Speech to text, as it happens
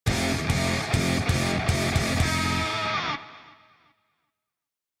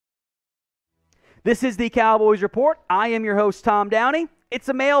This is the Cowboys Report. I am your host, Tom Downey. It's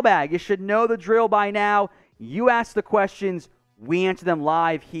a mailbag. You should know the drill by now. You ask the questions, we answer them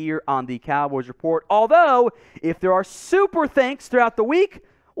live here on the Cowboys Report. Although, if there are super thanks throughout the week,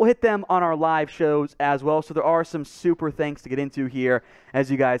 we'll hit them on our live shows as well. So there are some super thanks to get into here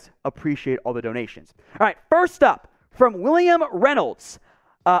as you guys appreciate all the donations. All right, first up from William Reynolds.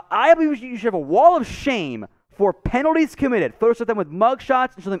 I believe you should have a wall of shame for penalties committed. Photos of them with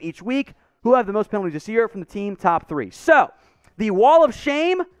mugshots and show them each week who have the most penalties this year from the team top 3. So, the wall of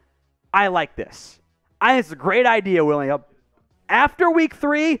shame, I like this. I think it's a great idea, William. After week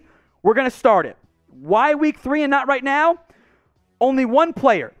 3, we're going to start it. Why week 3 and not right now? Only one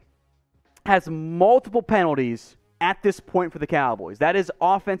player has multiple penalties at this point for the Cowboys. That is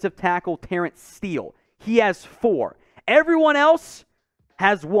offensive tackle Terrence Steele. He has 4. Everyone else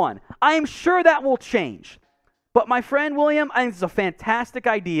has 1. I am sure that will change. But my friend William, I think this is a fantastic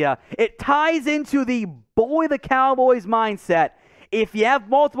idea. It ties into the bully the Cowboys mindset. If you have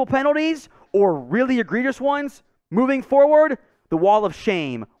multiple penalties or really egregious ones, moving forward, the wall of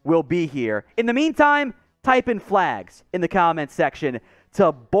shame will be here. In the meantime, type in flags in the comments section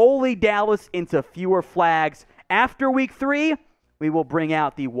to bully Dallas into fewer flags. After week 3, we will bring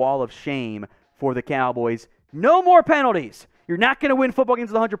out the wall of shame for the Cowboys. No more penalties. You're not going to win football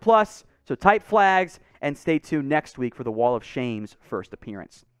games with 100+, so type flags. And stay tuned next week for the Wall of Shame's first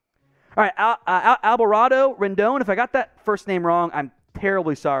appearance. All right, Alvarado Rendon, if I got that first name wrong, I'm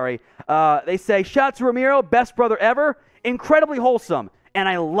terribly sorry. They say, shout to Ramiro, best brother ever, incredibly wholesome. And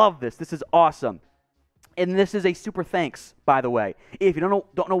I love this. This is awesome. And this is a super thanks, by the way. If you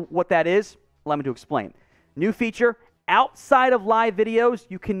don't know what that is, allow me to explain. New feature, outside of live videos,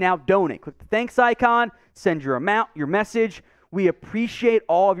 you can now donate. Click the thanks icon, send your amount, your message. We appreciate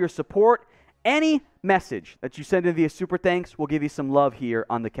all of your support. Any message that you send in via Super Thanks will give you some love here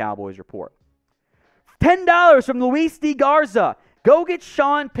on the Cowboys Report. $10 from Luis D. Garza. Go get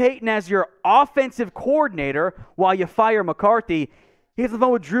Sean Payton as your offensive coordinator while you fire McCarthy. He gets the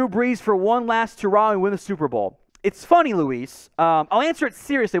phone with Drew Brees for one last hurrah and win the Super Bowl. It's funny, Luis. I'll answer it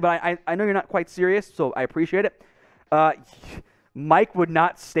seriously, but I know you're not quite serious, so I appreciate it. Mike would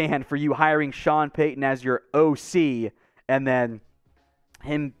not stand for you hiring Sean Payton as your OC and then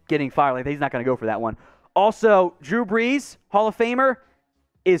him getting fired. Like, he's not going to go for that one. Also, Drew Brees, Hall of Famer,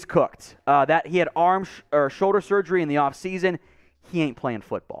 is cooked. That he had arm or shoulder surgery in the offseason. He ain't playing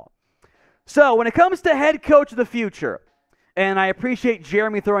football. So when it comes to head coach of the future, and I appreciate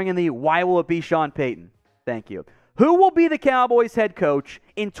Jeremy throwing in the why will it be Sean Payton? Thank you. Who will be the Cowboys head coach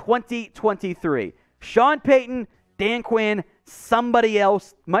in 2023? Sean Payton, Dan Quinn, somebody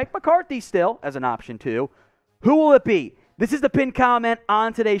else, Mike McCarthy still as an option too. Who will it be? This is the pinned comment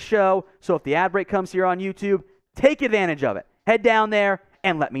on today's show, so if the ad break comes here on YouTube, take advantage of it. Head down there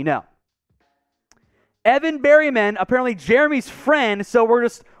and let me know. Evan Berryman, apparently Jeremy's friend, so we're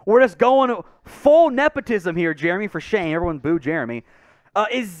just going full nepotism here, Jeremy, for shame. Everyone boo Jeremy.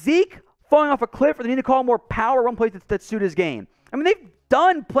 Is Zeke falling off a cliff, or they need to call more power run plays that suit his game? I mean, they've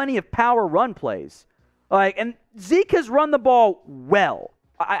done plenty of power run plays. And Zeke has run the ball well.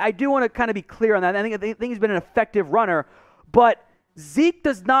 I do want to kind of be clear on that. I think he's been an effective runner. But Zeke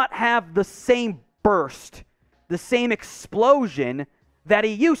does not have the same burst, the same explosion that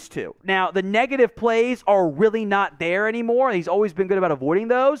he used to. Now, the negative plays are really not there anymore. He's always been good about avoiding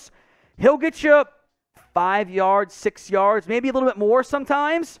those. He'll get you 5 yards, 6 yards, maybe a little bit more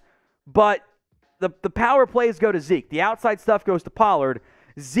sometimes. But the power plays go to Zeke. The outside stuff goes to Pollard.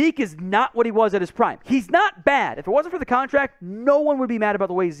 Zeke is not what he was at his prime. He's not bad. If it wasn't for the contract, no one would be mad about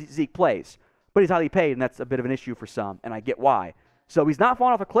the way Zeke plays. But he's highly paid, and that's a bit of an issue for some, and I get why. So he's not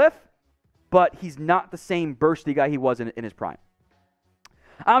falling off a cliff, but he's not the same bursty guy he was in his prime.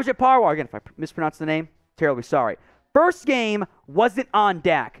 Amjad Parwar, again, if I mispronounced the name, terribly sorry. First game wasn't on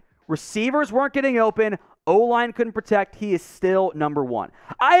Dak. Receivers weren't getting open. O-line couldn't protect. He is still number 1.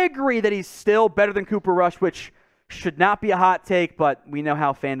 I agree that he's still better than Cooper Rush, which should not be a hot take, but we know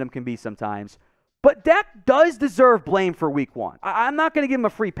how fandom can be sometimes. But Dak does deserve blame for week 1. I'm not going to give him a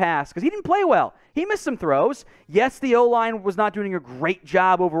free pass because he didn't play well. He missed some throws. Yes, the O-line was not doing a great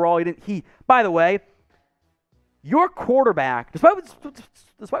job overall. By the way, your quarterback, despite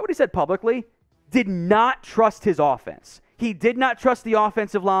what he said publicly, did not trust his offense. He did not trust the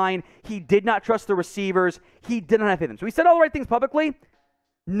offensive line. He did not trust the receivers. He did not have faith in them. So he said all the right things publicly.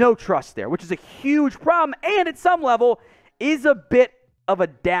 No trust there, which is a huge problem, and at some level is a bit of a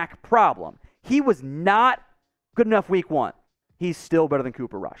Dak problem. He was not good enough week 1. He's still better than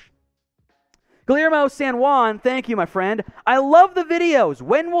Cooper Rush. Guillermo San Juan, thank you, my friend. I love the videos.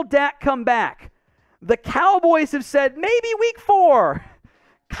 When will Dak come back? The Cowboys have said maybe week 4.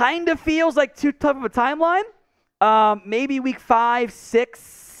 kind of feels like too tough of a timeline. Maybe week 5, 6,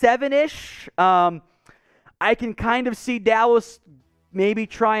 7-ish. I can kind of see Dallas maybe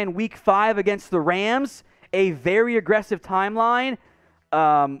trying week 5 against the Rams, a very aggressive timeline,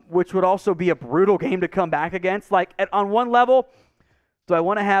 which would also be a brutal game to come back against. Like, on one level, do I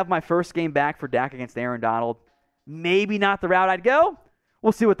want to have my first game back for Dak against Aaron Donald? Maybe not the route I'd go.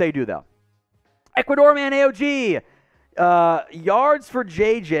 We'll see what they do, though. Ecuador man AOG. Yards for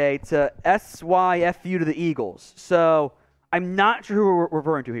JJ to SYFU to the Eagles. So I'm not sure who we're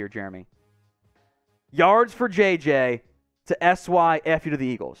referring to here, Jeremy. Yards for JJ to SYFU to the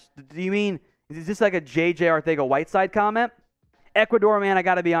Eagles. Do you mean, is this like a JJ Arcega-Whiteside comment? Ecuador man, I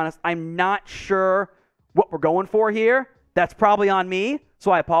got to be honest, I'm not sure what we're going for here. That's probably on me,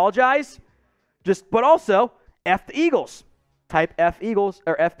 so I apologize. But also, F the Eagles. Type F Eagles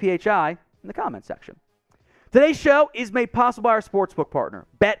or FPHI in the comment section. Today's show is made possible by our sportsbook partner,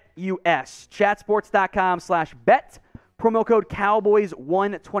 BetUS. Chatsports.com/bet. Promo code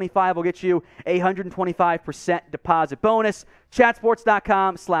Cowboys125 will get you a 125% deposit bonus.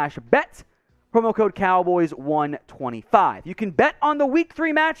 Chatsports.com/bet. Promo code Cowboys125. You can bet on the Week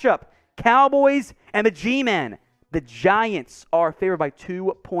 3 matchup, Cowboys and the G-Men. The Giants are favored by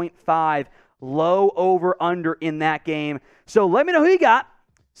 2.5. Low over-under in that game. So let me know who you got.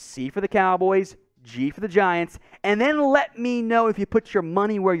 C for the Cowboys, G for the Giants, and then let me know if you put your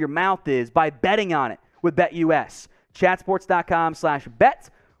money where your mouth is by betting on it with BetUS. Chatsports.com/bet.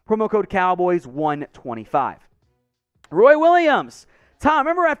 Promo code Cowboys125. Roy Williams. Tom,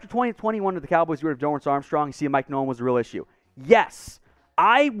 remember after 2021 with the Cowboys, you were Dorrance Armstrong. You see Mike Nolan was a real issue. Yes,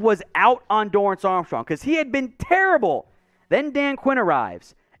 I was out on Dorrance Armstrong because he had been terrible. Then Dan Quinn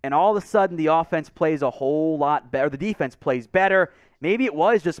arrives, and all of a sudden the offense plays a whole lot better. The defense plays better. Maybe it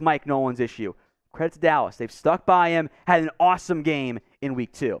was just Mike Nolan's issue. Credit to Dallas. They've stuck by him, had an awesome game in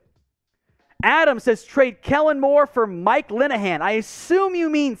week 2. Adam says trade Kellen Moore for Mike Linehan. I assume you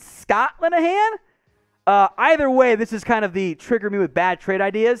mean Scott Linehan? Either way, this is kind of the trigger me with bad trade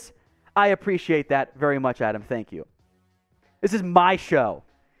ideas. I appreciate that very much, Adam. Thank you. This is my show.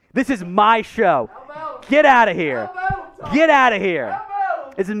 This is my show. Get out of here. Get out of here.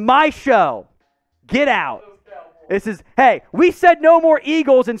 This is my show. Get out. This is, hey, we said no more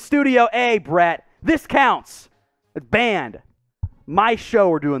Eagles in Studio A, Brett. This counts. It's banned. My show,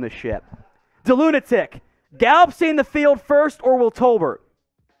 we're doing this shit. DeLunatic. Gallup stay in the field first or will Tolbert?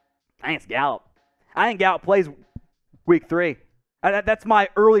 I think it's Gallup. I think Gallup plays week 3. That's my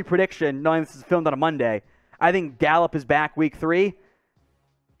early prediction, knowing this is filmed on a Monday. I think Gallup is back week 3.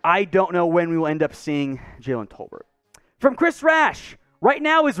 I don't know when we will end up seeing Jalen Tolbert. From Chris Rash. Right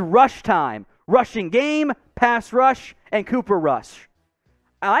now is rush time. Rushing game, pass rush, and Cooper rush.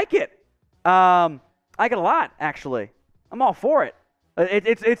 I like it. I like it a lot, actually. I'm all for it.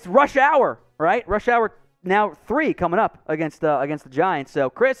 It's rush hour, right? Rush hour now 3 coming up against the Giants. So,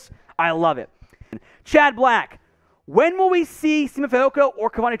 Chris, I love it. Chad Black. When will we see Sima Fehoko or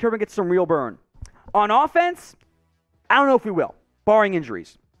KaVontae Turpin get some real burn? On offense, I don't know if we will, barring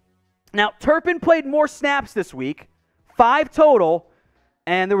injuries. Now, Turpin played more snaps this week, 5 total,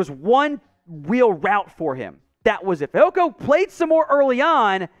 and there was 1 real route for him. That was it. Fehoko played some more early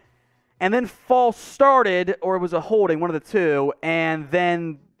on, and then false started, or it was a holding, one of the two, and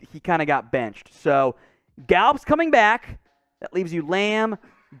then he kind of got benched. So Gallup's coming back. That leaves you Lamb,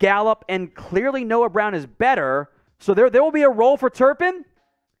 Gallup, and clearly Noah Brown is better. So there will be a role for Turpin.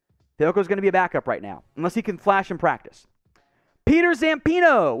 Fehoko's going to be a backup right now, unless he can flash in practice. Peter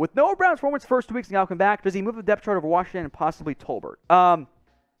Zampino. With Noah Brown's performance first 2 weeks and Gallup come back, does he move the depth chart over Washington and possibly Tolbert?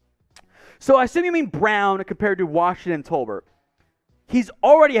 So I assume you mean Brown compared to Washington and Tolbert. He's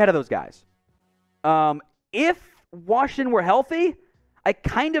already ahead of those guys. If Washington were healthy, I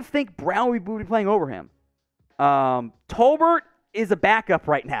kind of think Brown would be playing over him. Tolbert is a backup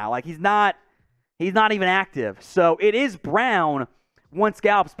right now. Like he's not even active. So it is Brown once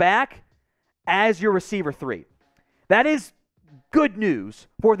Gallup's back as your receiver 3. That is good news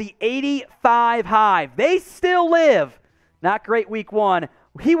for the 85 Hive. They still live. Not great week 1.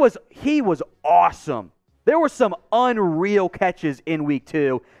 He was awesome. There were some unreal catches in week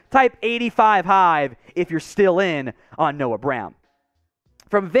 2. Type 85 Hive if you're still in on Noah Brown.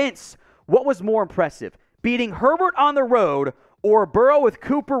 From Vince, what was more impressive? Beating Herbert on the road or Burrow with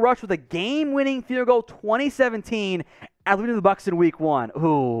Cooper Rush with a game-winning field goal 2017 at leading the Bucs in week 1?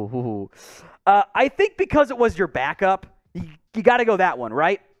 I think because it was your backup, you got to go that one,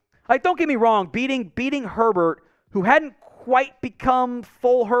 right? Like, don't get me wrong, beating Herbert, who hadn't quite become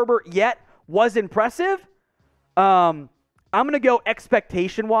full Herbert yet, was impressive. I'm going to go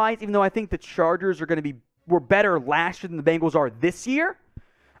expectation-wise, even though I think the Chargers were better last year than the Bengals are this year.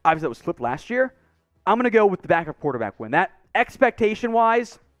 Obviously, that was flipped last year. I'm going to go with the backup quarterback win. That,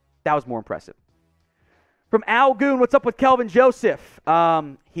 expectation-wise, that was more impressive. From Al Goon, what's up with Kelvin Joseph?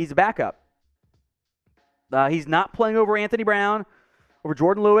 He's a backup. He's not playing over Anthony Brown, over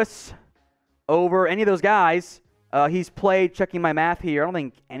Jordan Lewis, over any of those guys. He's played, checking my math here, I don't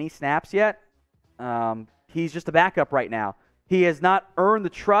think any snaps yet. He's just a backup right now. He has not earned the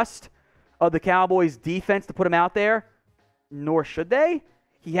trust of the Cowboys defense to put him out there, nor should they.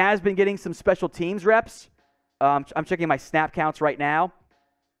 He has been getting some special teams reps. I'm checking my snap counts right now.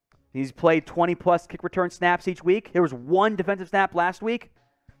 He's played 20-plus kick return snaps each week. There was one defensive snap last week.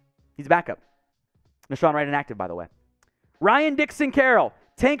 He's a backup. Nashawn Wright inactive, by the way. Ryan Dixon Carroll,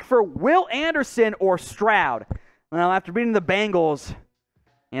 tank for Will Anderson or Stroud. Well, after beating the Bengals,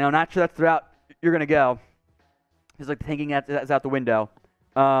 not sure that's the route you're going to go. He's like tanking is out the window.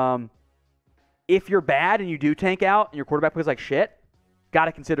 If you're bad and you do tank out and your quarterback plays like shit, got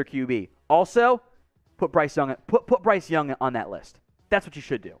to consider QB. Also, put Bryce Young on that list. That's what you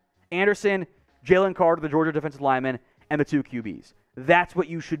should do. Anderson, Jalen Carter, the Georgia defensive lineman, and the 2 QBs. That's what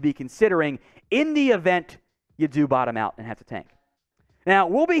you should be considering in the event you do bottom out and have to tank. Now,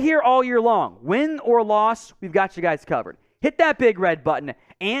 we'll be here all year long. Win or loss, we've got you guys covered. Hit that big red button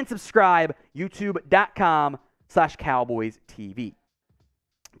and subscribe, youtube.com/CowboysTV.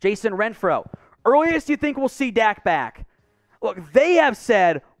 Jason Renfro, earliest you think we'll see Dak back? Look, they have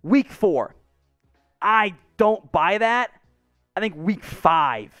said week 4. I don't buy that. I think week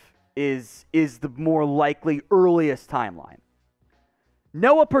 5 is the more likely earliest timeline.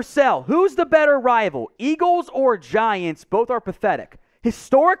 Noah Purcell, who's the better rival, Eagles or Giants? Both are pathetic.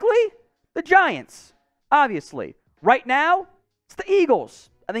 Historically, the Giants, obviously. Right now, it's the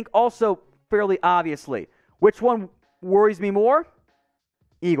Eagles. I think also fairly obviously. Which one worries me more?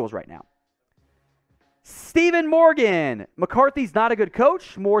 Eagles right now. Stephen Morgan, McCarthy's not a good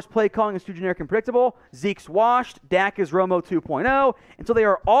coach. Moore's play calling is too generic and predictable. Zeke's washed. Dak is Romo 2.0. Until they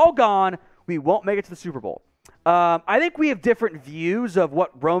are all gone, we won't make it to the Super Bowl. I think we have different views of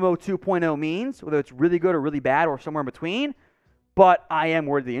what Romo 2.0 means, whether it's really good or really bad or somewhere in between. But I am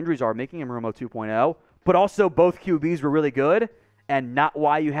worried the injuries are making him Romo 2.0. But also both QBs were really good and not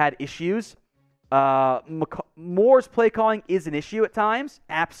why you had issues. Moore's play calling is an issue at times.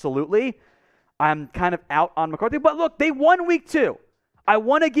 Absolutely. I'm kind of out on McCarthy. But look, they won week 2. I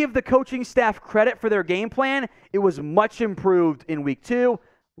want to give the coaching staff credit for their game plan. It was much improved in week 2.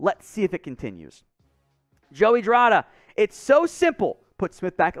 Let's see if it continues. Joey Drada, it's so simple. Put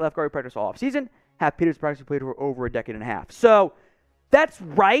Smith back at left guard practice all offseason. Have Peters practice played for over a decade and a half. So that's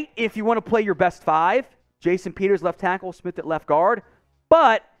right if you want to play your best 5. Jason Peters left tackle, Smith at left guard.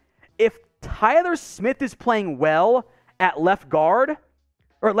 But if Tyler Smith is playing well at left guard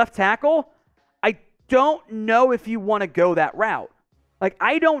or left tackle, I don't know if you want to go that route. Like,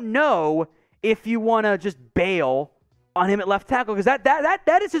 I don't know if you want to just bail on him at left tackle because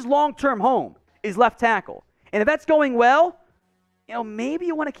that is his long-term home, is left tackle. And if that's going well, maybe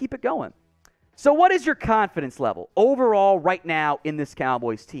you want to keep it going. So what is your confidence level overall right now in this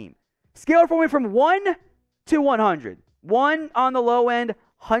Cowboys team? Scale for me from 1 to 100. 1 on the low end,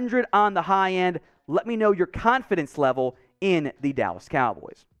 100 on the high end. Let me know your confidence level in the Dallas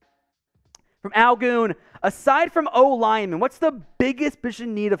Cowboys. From Algoon, aside from O-lineman, what's the biggest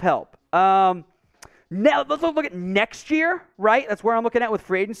position need of help? Now, let's look at next year, right? That's where I'm looking at with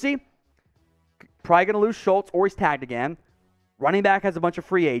free agency. Probably going to lose Schultz or he's tagged again. Running back has a bunch of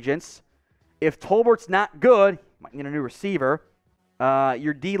free agents. If Tolbert's not good, might need a new receiver.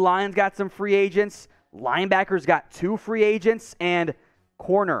 Your D-line's got some free agents. Linebacker's got 2 free agents. And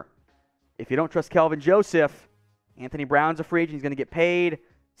corner, if you don't trust Kelvin Joseph, Anthony Brown's a free agent. He's going to get paid.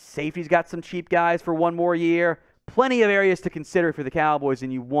 Safety's got some cheap guys for 1 more year. Plenty of areas to consider for the Cowboys,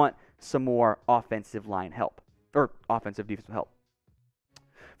 and you want some more offensive line help. Or offensive defensive help.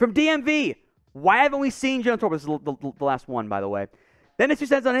 From DMV, why haven't we seen Jalen Tolbert? This is the last one, by the way. Then it's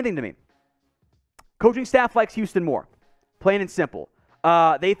just hasn't done anything to me. Coaching staff likes Houston more. Plain and simple.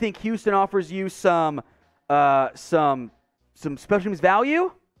 They think Houston offers you some special teams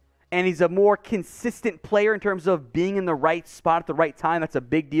value, and he's a more consistent player in terms of being in the right spot at the right time. That's a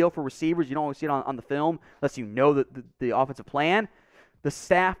big deal for receivers. You don't always see it on the film unless you know the offensive plan. The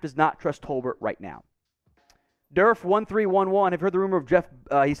staff does not trust Tolbert right now. Durf1311, I've heard the rumor of Jeff,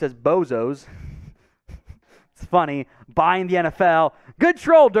 he says, bozos. It's funny. Buying the NFL. Good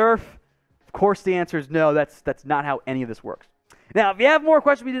troll, Durf. Of course, the answer is no. That's not how any of this works. Now, if you have more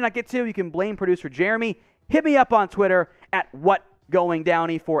questions we did not get to, you can blame producer Jeremy. Hit me up on Twitter at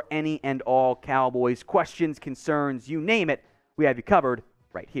WhatGoingDowney for any and all Cowboys questions, concerns, you name it. We have you covered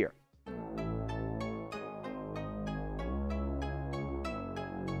right here.